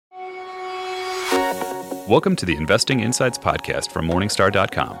Welcome to the Investing Insights podcast from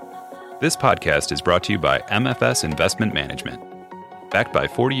Morningstar.com. This podcast is brought to you by MFS Investment Management. Backed by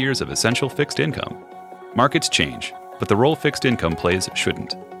 40 years of essential fixed income. Markets change, but the role fixed income plays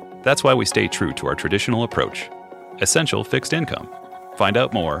shouldn't. That's why we stay true to our traditional approach. Essential fixed income. Find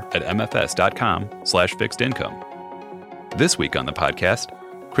out more at mfs.com/fixed income. This week on the podcast,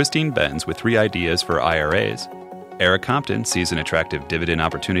 Christine Benz with 3 ideas for IRAs. Eric Compton sees an attractive dividend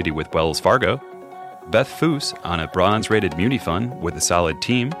opportunity with Wells Fargo. Beth Foose on a bronze-rated muni fund with a solid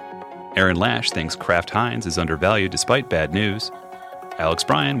team. Aaron Lash thinks Kraft Heinz is undervalued despite bad news. Alex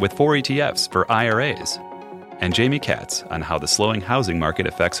Bryan with 4 ETFs for IRAs. And Jamie Katz on how the slowing housing market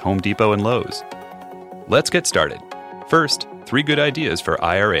affects Home Depot and Lowe's. Let's get started. First, 3 good ideas for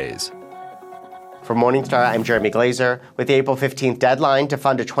IRAs. For Morningstar, I'm Jeremy Glazer. With the April 15th deadline to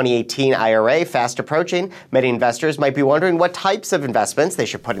fund a 2018 IRA fast approaching, many investors might be wondering what types of investments they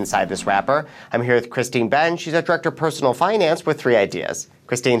should put inside this wrapper. I'm here with Christine Benz. She's a Director of Personal Finance with 3 ideas.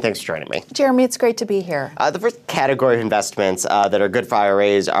 Christine, thanks for joining me. Jeremy, it's great to be here. The first category of investments that are good for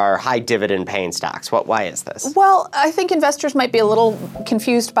IRAs are high dividend paying stocks. Why is this? Well, I think investors might be a little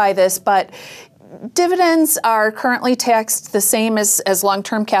confused by this, but dividends are currently taxed the same as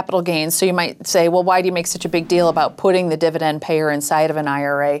long-term capital gains. So you might say, well, why do you make such a big deal about putting the dividend payer inside of an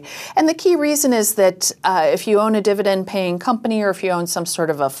IRA? And the key reason is that if you own a dividend-paying company or if you own some sort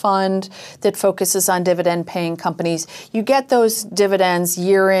of a fund that focuses on dividend-paying companies, you get those dividends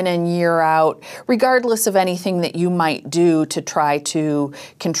year in and year out, regardless of anything that you might do to try to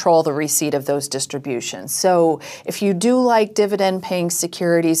control the receipt of those distributions. So if you do like dividend-paying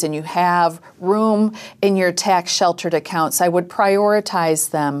securities and you have room in your tax-sheltered accounts, I would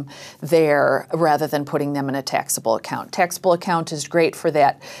prioritize them there rather than putting them in a taxable account. Taxable account is great for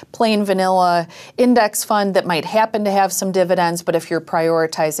that plain vanilla index fund that might happen to have some dividends, but if you're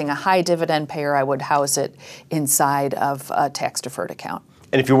prioritizing a high dividend payer, I would house it inside of a tax-deferred account.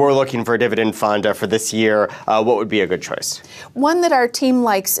 And if you were looking for a dividend fund for this year, what would be a good choice? One that our team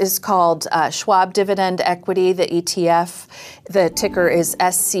likes is called Schwab Dividend Equity, the ETF. The ticker is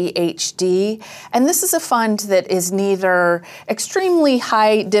SCHD. And this is a fund that is neither extremely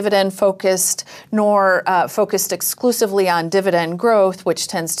high dividend focused nor focused exclusively on dividend growth, which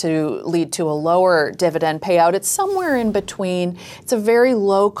tends to lead to a lower dividend payout. It's somewhere in between. It's a very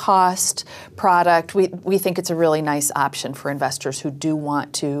low cost product. We think it's a really nice option for investors who do want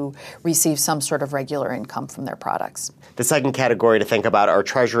to receive some sort of regular income from their products. The second category to think about are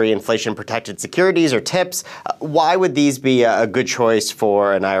Treasury inflation-protected securities, or TIPS. Why would these be a good choice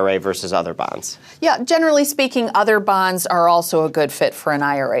for an IRA versus other bonds? Yeah, generally speaking, other bonds are also a good fit for an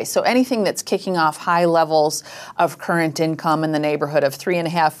IRA. So anything that's kicking off high levels of current income in the neighborhood of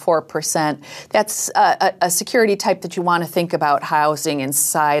 3.5–4%, that's a security type that you want to think about housing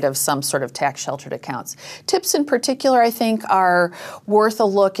inside of some sort of tax-sheltered accounts. TIPS in particular, I think, are worth a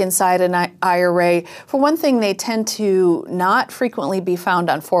look inside an IRA. For one thing, they tend to not frequently be found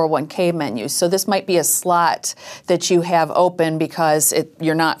on 401k menus. So this might be a slot that you have open because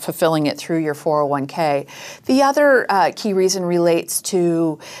you're not fulfilling it through your 401k. The other key reason relates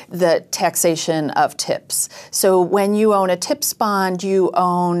to the taxation of TIPS. So when you own a TIPS bond, you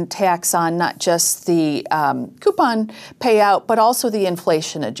own tax on not just the coupon payout, but also the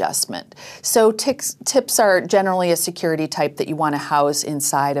inflation adjustment. So TIPS are generally a security type that you want to house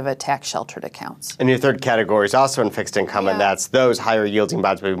inside of a tax-sheltered account. And your third category is also in fixed income, yeah. And that's those higher yielding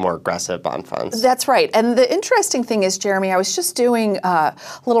bonds, maybe more aggressive bond funds. That's right. And the interesting thing is, Jeremy, I was just doing a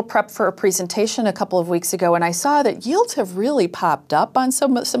little prep for a presentation a couple of weeks ago, and I saw that yields have really popped up on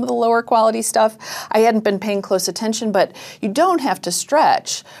some of the lower quality stuff. I hadn't been paying close attention, but you don't have to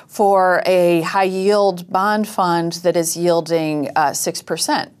stretch for a high yield bond fund that is yielding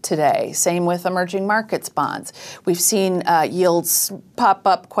 6% today. Same with emerging markets bonds. We've seen yields pop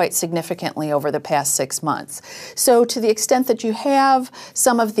up quite significantly over the past 6 months. So to the extent that you have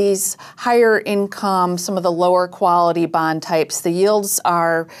some of these higher income, some of the lower quality bond types, the yields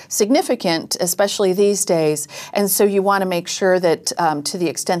are significant, especially these days. And so you want to make sure that to the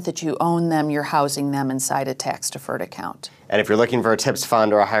extent that you own them, you're housing them inside a tax-deferred account. And if you're looking for a TIPS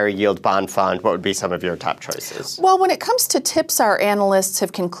fund or a higher yield bond fund, what would be some of your top choices? Well, when it comes to TIPS, our analysts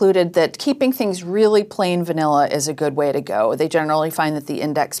have concluded that keeping things really plain vanilla is a good way to go. They generally find that the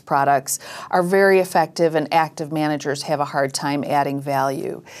index products are very effective and active managers have a hard time adding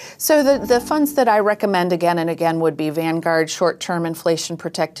value. So the funds that I recommend again and again would be Vanguard short-term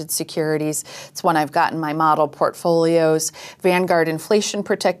inflation-protected securities. It's one I've got in my model portfolios. Vanguard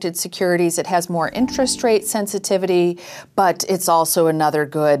inflation-protected securities, it has more interest rate sensitivity, but it's also another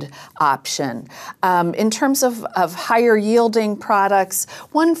good option. In terms of higher yielding products,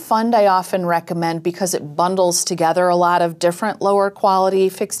 one fund I often recommend because it bundles together a lot of different lower quality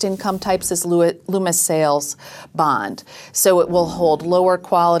fixed income types is Loomis Sayles Bond. So it will hold lower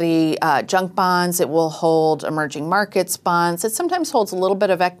quality junk bonds, it will hold emerging markets bonds, it sometimes holds a little bit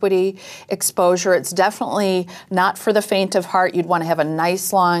of equity exposure. It's definitely not for the faint of heart. You'd want to have a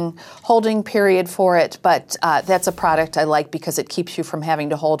nice long holding period for it, but that's a product I like because it keeps you from having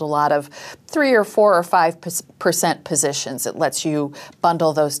to hold a lot of 3 or 4 or 5% positions. It lets you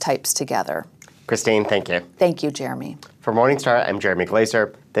bundle those types together. Christine, thank you. Thank you, Jeremy. For Morningstar, I'm Jeremy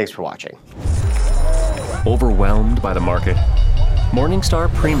Glazer. Thanks for watching. Overwhelmed by the market?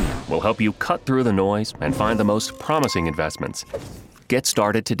 Morningstar Premium will help you cut through the noise and find the most promising investments. Get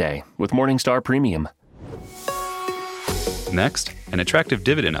started today with Morningstar Premium. Next, an attractive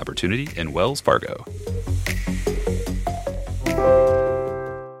dividend opportunity in Wells Fargo.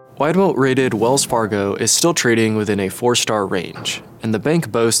 Widewell-rated Wells Fargo is still trading within a 4-star range, and the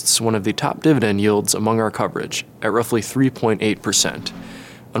bank boasts one of the top dividend yields among our coverage, at roughly 3.8%.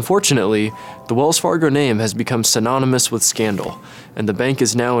 Unfortunately, the Wells Fargo name has become synonymous with scandal, and the bank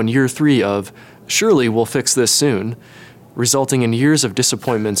is now in year 3 of, "Surely we'll fix this soon," resulting in years of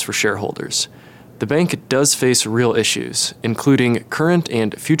disappointments for shareholders. The bank does face real issues, including current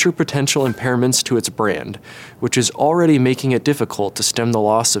and future potential impairments to its brand, which is already making it difficult to stem the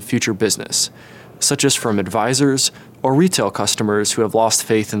loss of future business, such as from advisors or retail customers who have lost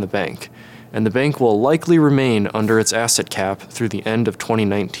faith in the bank, and the bank will likely remain under its asset cap through the end of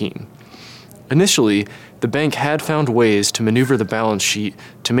 2019. Initially, the bank had found ways to maneuver the balance sheet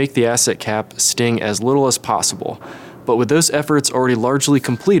to make the asset cap sting as little as possible, but with those efforts already largely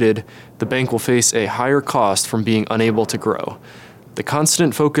completed, the bank will face a higher cost from being unable to grow. The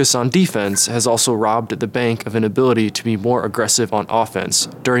constant focus on defense has also robbed the bank of an ability to be more aggressive on offense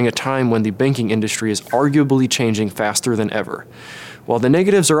during a time when the banking industry is arguably changing faster than ever. While the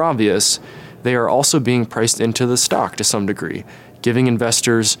negatives are obvious, they are also being priced into the stock to some degree, giving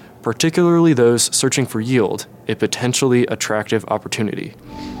investors, particularly those searching for yield, a potentially attractive opportunity.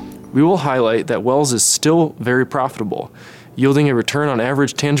 We will highlight that Wells is still very profitable, yielding a return on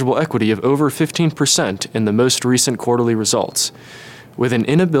average tangible equity of over 15% in the most recent quarterly results. With an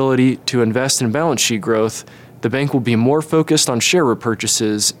inability to invest in balance sheet growth, the bank will be more focused on share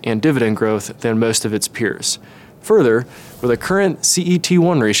repurchases and dividend growth than most of its peers. Further, with a current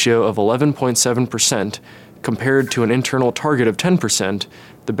CET1 ratio of 11.7% compared to an internal target of 10%,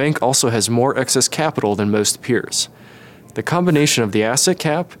 the bank also has more excess capital than most peers. The combination of the asset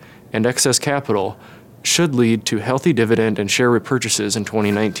cap and excess capital should lead to healthy dividend and share repurchases in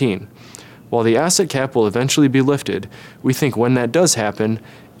 2019. While the asset cap will eventually be lifted, we think when that does happen,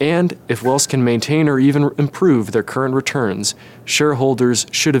 and if Wells can maintain or even improve their current returns, shareholders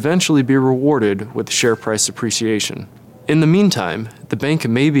should eventually be rewarded with share price appreciation. In the meantime, the bank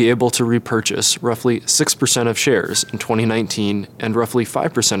may be able to repurchase roughly 6% of shares in 2019 and roughly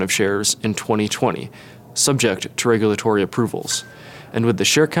 5% of shares in 2020, subject to regulatory approvals. And with the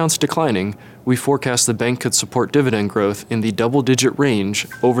share counts declining, we forecast the bank could support dividend growth in the double-digit range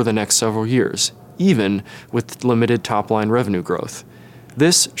over the next several years, even with limited top-line revenue growth.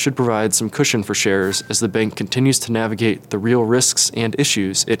 This should provide some cushion for shares as the bank continues to navigate the real risks and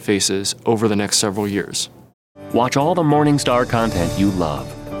issues it faces over the next several years. Watch all the Morningstar content you love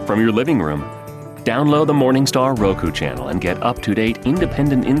from your living room. Download the Morningstar Roku channel and get up-to-date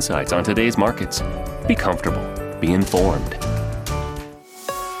independent insights on today's markets. Be comfortable. Be informed.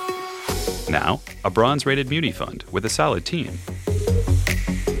 Now, a bronze-rated muni fund with a solid team.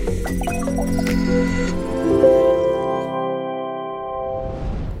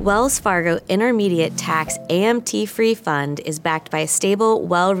 Wells Fargo Intermediate Tax AMT-free fund is backed by a stable,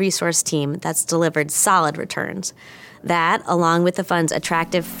 well-resourced team that's delivered solid returns. That, along with the fund's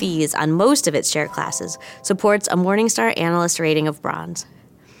attractive fees on most of its share classes, supports a Morningstar analyst rating of bronze.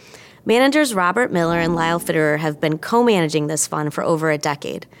 Managers Robert Miller and Lyle Fitterer have been co-managing this fund for over a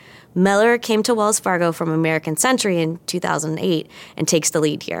decade. Miller came to Wells Fargo from American Century in 2008 and takes the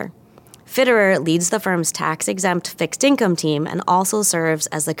lead here. Fitterer leads the firm's tax-exempt fixed income team and also serves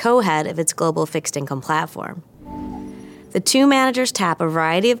as the co-head of its global fixed income platform. The two managers tap a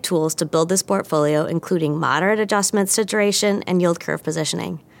variety of tools to build this portfolio, including moderate adjustments to duration and yield curve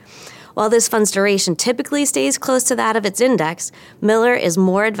positioning. While this fund's duration typically stays close to that of its index, Miller is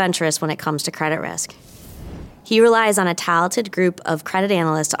more adventurous when it comes to credit risk. He relies on a talented group of credit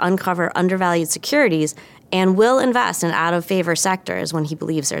analysts to uncover undervalued securities and will invest in out-of-favor sectors when he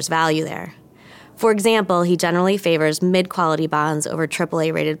believes there's value there. For example, he generally favors mid-quality bonds over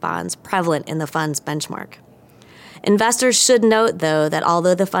AAA-rated bonds prevalent in the fund's benchmark. Investors should note, though, that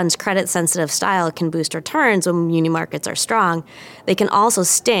although the fund's credit-sensitive style can boost returns when muni markets are strong, they can also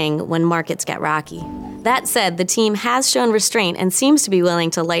sting when markets get rocky. That said, the team has shown restraint and seems to be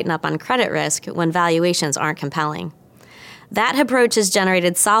willing to lighten up on credit risk when valuations aren't compelling. That approach has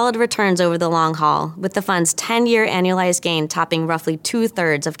generated solid returns over the long haul, with the fund's 10-year annualized gain topping roughly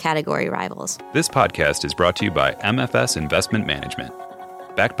 2/3 of category rivals. This podcast is brought to you by MFS Investment Management,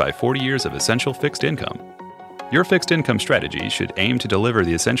 backed by 40 years of essential fixed income. Your fixed income strategy should aim to deliver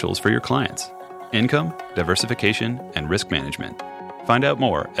the essentials for your clients: income, diversification, and risk management. Find out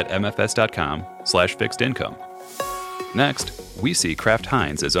more at mfs.com/fixed income. Next, we see Kraft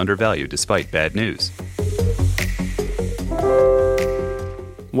Heinz as undervalued despite bad news.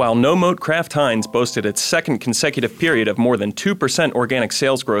 While no-moat Kraft Heinz boasted its second consecutive period of more than 2% organic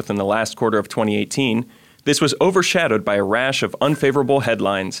sales growth in the last quarter of 2018, this was overshadowed by a rash of unfavorable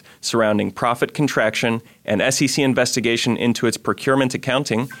headlines surrounding profit contraction, an SEC investigation into its procurement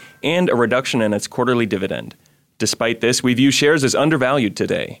accounting, and a reduction in its quarterly dividend. Despite this, we view shares as undervalued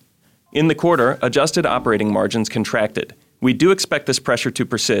today. In the quarter, adjusted operating margins contracted. We do expect this pressure to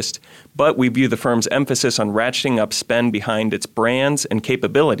persist, but we view the firm's emphasis on ratcheting up spend behind its brands and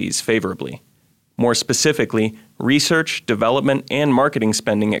capabilities favorably. More specifically, research, development, and marketing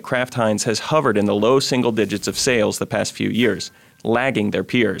spending at Kraft Heinz has hovered in the low single digits of sales the past few years, lagging their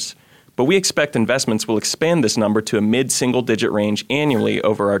peers. But we expect investments will expand this number to a mid-single-digit range annually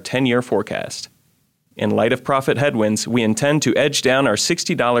over our 10-year forecast. In light of profit headwinds, we intend to edge down our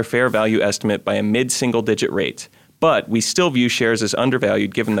 $60 fair value estimate by a mid-single-digit rate. But we still view shares as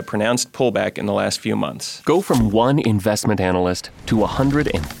undervalued given the pronounced pullback in the last few months. Go from one investment analyst to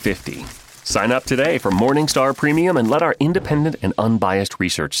 150. Sign up today for Morningstar Premium and let our independent and unbiased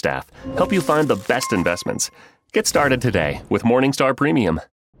research staff help you find the best investments. Get started today with Morningstar Premium.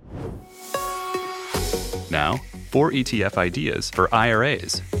 Now, 4 ETF ideas for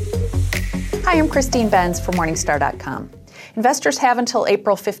IRAs. Hi, I'm Christine Benz for Morningstar.com. Investors have until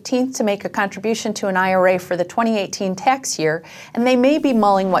April 15th to make a contribution to an IRA for the 2018 tax year, and they may be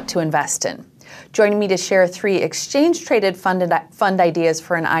mulling what to invest in. Joining me to share 3 exchange-traded fund ideas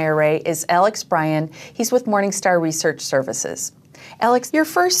for an IRA is Alex Bryan. He's with Morningstar Research Services. Alex, your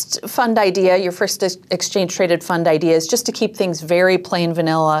first fund idea, your first exchange-traded fund idea is just to keep things very plain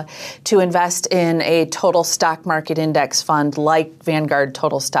vanilla, to invest in a total stock market index fund like Vanguard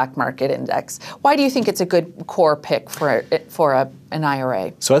Total Stock Market Index. Why do you think it's a good core pick for an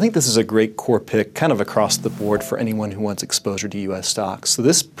IRA? So I think this is a great core pick kind of across the board for anyone who wants exposure to U.S. stocks. So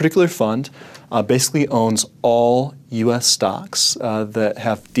this particular fund basically owns all U.S. stocks that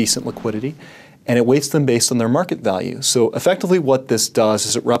have decent liquidity, and it weights them based on their market value. So effectively what this does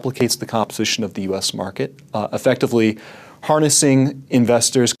is it replicates the composition of the U.S. market, effectively harnessing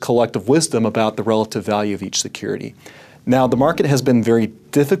investors' collective wisdom about the relative value of each security. Now, the market has been very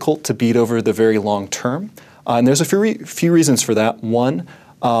difficult to beat over the very long term, and there's a few reasons for that. One,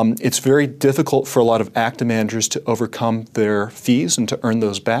 it's very difficult for a lot of active managers to overcome their fees and to earn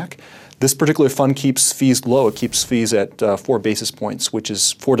those back. This particular fund keeps fees low. It keeps fees at 4 basis points, which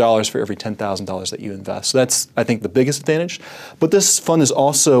is $4 for every $10,000 that you invest. So that's, I think, the biggest advantage. But this fund is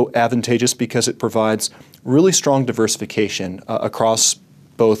also advantageous because it provides really strong diversification across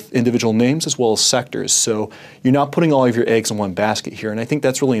both individual names as well as sectors. So you're not putting all of your eggs in one basket here. And I think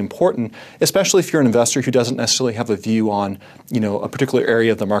that's really important, especially if you're an investor who doesn't necessarily have a view on, a particular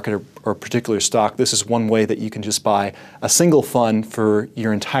area of the market or a particular stock. This is one way that you can just buy a single fund for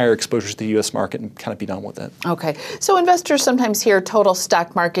your entire exposure to the U.S. market and kind of be done with it. Okay. So investors sometimes hear total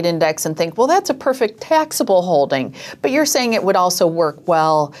stock market index and think, well, that's a perfect taxable holding. But you're saying it would also work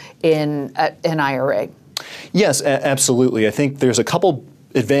well in an IRA. Yes, absolutely. I think there's a couple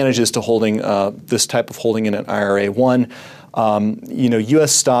advantages to holding this type of holding in an IRA. One,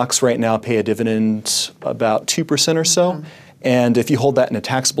 U.S. stocks right now pay a dividend about 2% or so. Mm-hmm. And if you hold that in a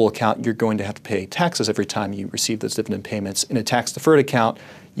taxable account, you're going to have to pay taxes every time you receive those dividend payments. In a tax-deferred account,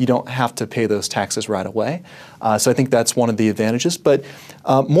 you don't have to pay those taxes right away. So I think that's one of the advantages. But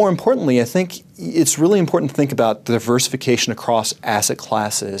more importantly, I think it's really important to think about diversification across asset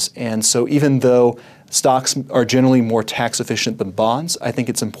classes. And so even though stocks are generally more tax efficient than bonds, I think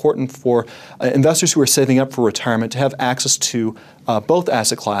it's important for investors who are saving up for retirement to have access to both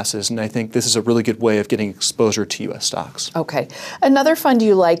asset classes, and I think this is a really good way of getting exposure to U.S. stocks. Okay. Another fund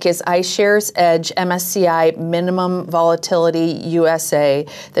you like is iShares Edge MSCI Minimum Volatility USA.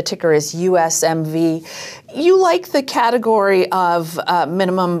 The ticker is USMV. You like the category of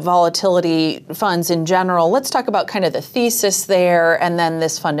minimum volatility funds in general. Let's talk about kind of the thesis there and then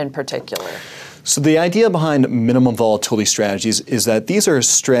this fund in particular. So the idea behind minimum volatility strategies is that these are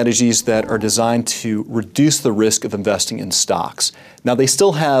strategies that are designed to reduce the risk of investing in stocks. Now, they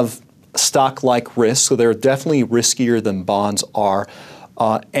still have stock-like risk, so they're definitely riskier than bonds are.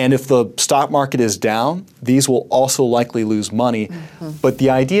 And if the stock market is down, these will also likely lose money. But the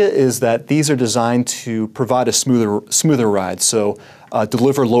idea is that these are designed to provide a smoother ride. So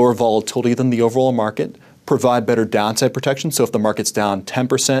deliver lower volatility than the overall market, provide better downside protection. So if the market's down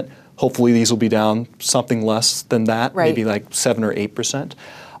 10%, hopefully these will be down something less than that, maybe like 7 or 8%.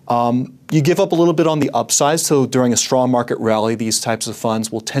 You give up a little bit on the upside, so during a strong market rally, these types of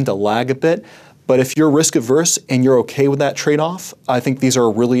funds will tend to lag a bit. But if you're risk averse and you're okay with that trade-off, I think these are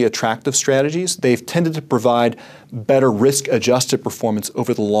really attractive strategies. They've tended to provide better risk-adjusted performance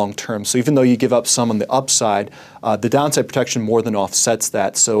over the long term. So even though you give up some on the upside, the downside protection more than offsets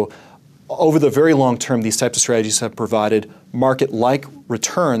that. So over the very long term, these types of strategies have provided market-like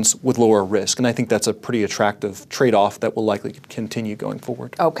returns with lower risk. And I think that's a pretty attractive trade-off that will likely continue going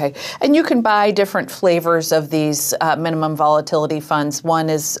forward. Okay. And you can buy different flavors of these minimum volatility funds. One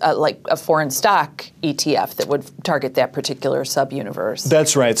is like a foreign stock ETF that would target that particular sub-universe.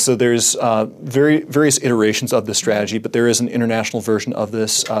 That's right. So there's various iterations of this strategy, but there is an international version of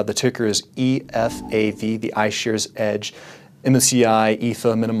this. The ticker is EFAV, the iShares Edge MSCI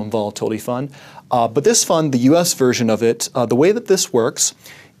EFA Minimum Volatility Fund. But this fund, the U.S. version of it, the way that this works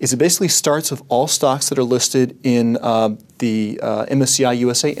is it basically starts with all stocks that are listed in the MSCI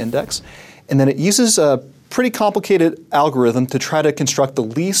USA Index, and then it uses a pretty complicated algorithm to try to construct the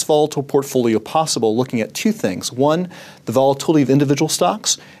least volatile portfolio possible, looking at two things. One, the volatility of individual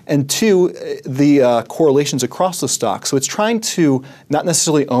stocks, and two, the correlations across the stocks. So it's trying to not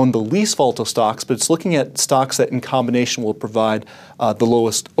necessarily own the least volatile stocks, but it's looking at stocks that in combination will provide the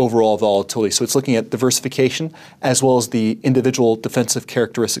lowest overall volatility. So it's looking at diversification as well as the individual defensive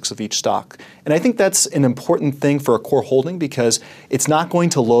characteristics of each stock. And I think that's an important thing for a core holding because it's not going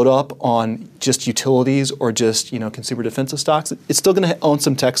to load up on just utilities or just consumer defensive stocks. It's still going to own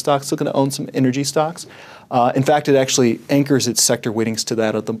some tech stocks, still going to own some energy stocks. In fact, it actually anchors its sector weightings to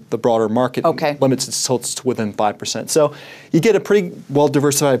that of the broader market, and limits its tilts to within 5%. So you get a pretty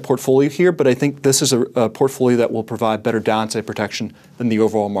well-diversified portfolio here, but I think this is a portfolio that will provide better downside protection than the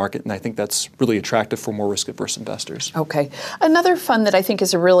overall market, and I think that's really attractive for more risk-averse investors. Okay. Another fund that I think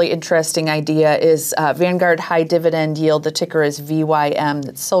is a really interesting idea is Vanguard High Dividend Yield. The ticker is VYM.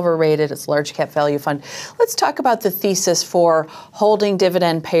 It's silver-rated. It's a large cap value fund. Let's talk about the thesis for holding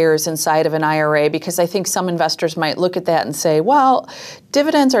dividend payers inside of an IRA, because I think some investors might look at that and say, well,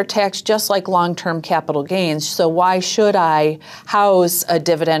 dividends are taxed just like long-term capital gains, so why should I house a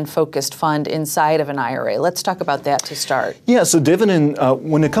dividend-focused fund inside of an IRA? Let's talk about that to start. Yeah, so dividend,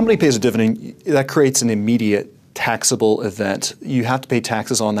 when a company pays a dividend, that creates an immediate taxable event. You have to pay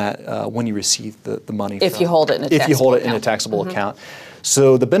taxes on that when you receive the money. If you hold it in a taxable account. If you hold it in a taxable account.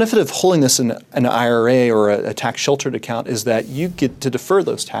 So the benefit of holding this in an IRA or a tax-sheltered account is that you get to defer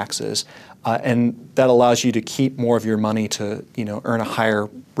those taxes, and that allows you to keep more of your money to earn a higher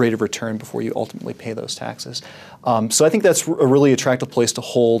rate of return before you ultimately pay those taxes. So I think that's a really attractive place to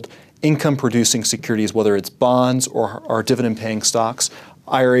hold income-producing securities, whether it's bonds or dividend-paying stocks.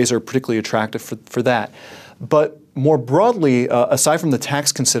 IRAs are particularly attractive for that. But more broadly, aside from the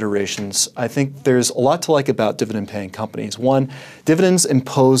tax considerations, I think there's a lot to like about dividend-paying companies. One, dividends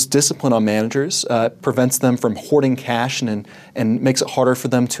impose discipline on managers, prevents them from hoarding cash and makes it harder for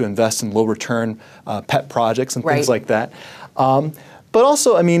them to invest in low-return pet projects and things like that. But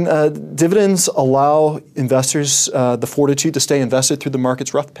also, dividends allow investors the fortitude to stay invested through the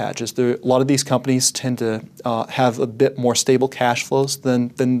market's rough patches. A lot of these companies tend to have a bit more stable cash flows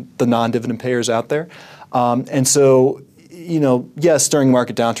than the non-dividend payers out there. And so, yes, during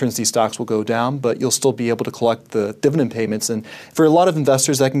market downturns, these stocks will go down, but you'll still be able to collect the dividend payments. And for a lot of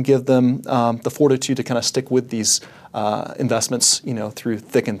investors, that can give them the fortitude to kind of stick with these investments, through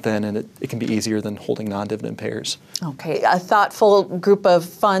thick and thin, and it can be easier than holding non-dividend payers. Okay, a thoughtful group of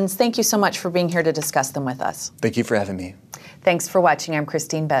funds. Thank you so much for being here to discuss them with us. Thank you for having me. Thanks for watching. I'm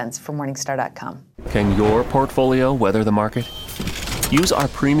Christine Benz for Morningstar.com. Can your portfolio weather the market? Use our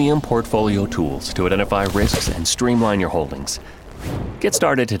premium portfolio tools to identify risks and streamline your holdings. Get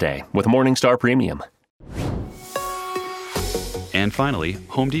started today with Morningstar Premium. And finally,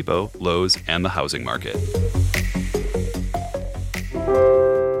 Home Depot, Lowe's, and the housing market.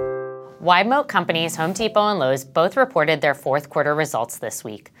 Wide Moat Companies, Home Depot, and Lowe's both reported their fourth quarter results this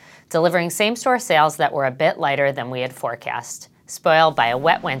week, delivering same-store sales that were a bit lighter than we had forecast, spoiled by a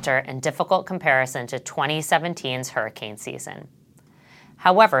wet winter and difficult comparison to 2017's hurricane season.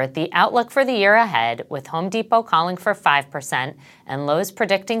 However, the outlook for the year ahead, with Home Depot calling for 5% and Lowe's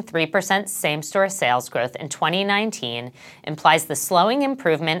predicting 3% same-store sales growth in 2019, implies the slowing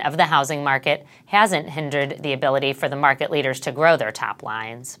improvement of the housing market hasn't hindered the ability for the market leaders to grow their top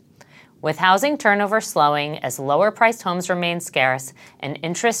lines. With housing turnover slowing as lower-priced homes remain scarce and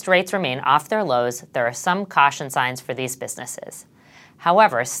interest rates remain off their lows, there are some caution signs for these businesses.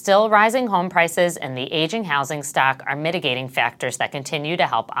 However, still rising home prices and the aging housing stock are mitigating factors that continue to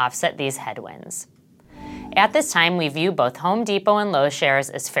help offset these headwinds. At this time, we view both Home Depot and Lowe's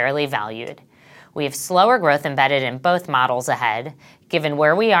shares as fairly valued. We have slower growth embedded in both models ahead, given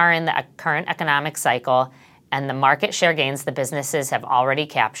where we are in the current economic cycle and the market share gains the businesses have already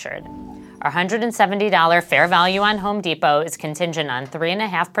captured. Our $170 fair value on Home Depot is contingent on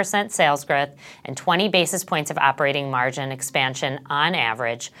 3.5% sales growth and 20 basis points of operating margin expansion on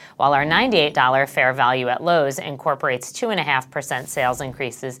average, while our $98 fair value at Lowe's incorporates 2.5% sales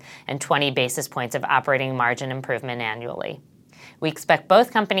increases and 20 basis points of operating margin improvement annually. We expect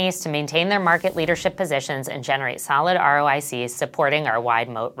both companies to maintain their market leadership positions and generate solid ROICs supporting our wide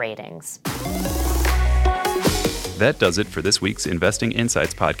moat ratings. That does it for this week's Investing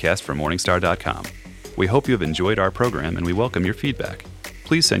Insights podcast from Morningstar.com. We hope you have enjoyed our program and we welcome your feedback.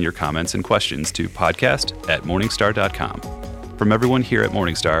 Please send your comments and questions to podcast@Morningstar.com. From everyone here at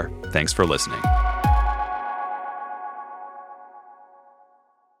Morningstar, thanks for listening.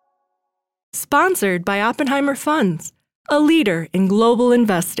 Sponsored by Oppenheimer Funds, a leader in global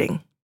investing.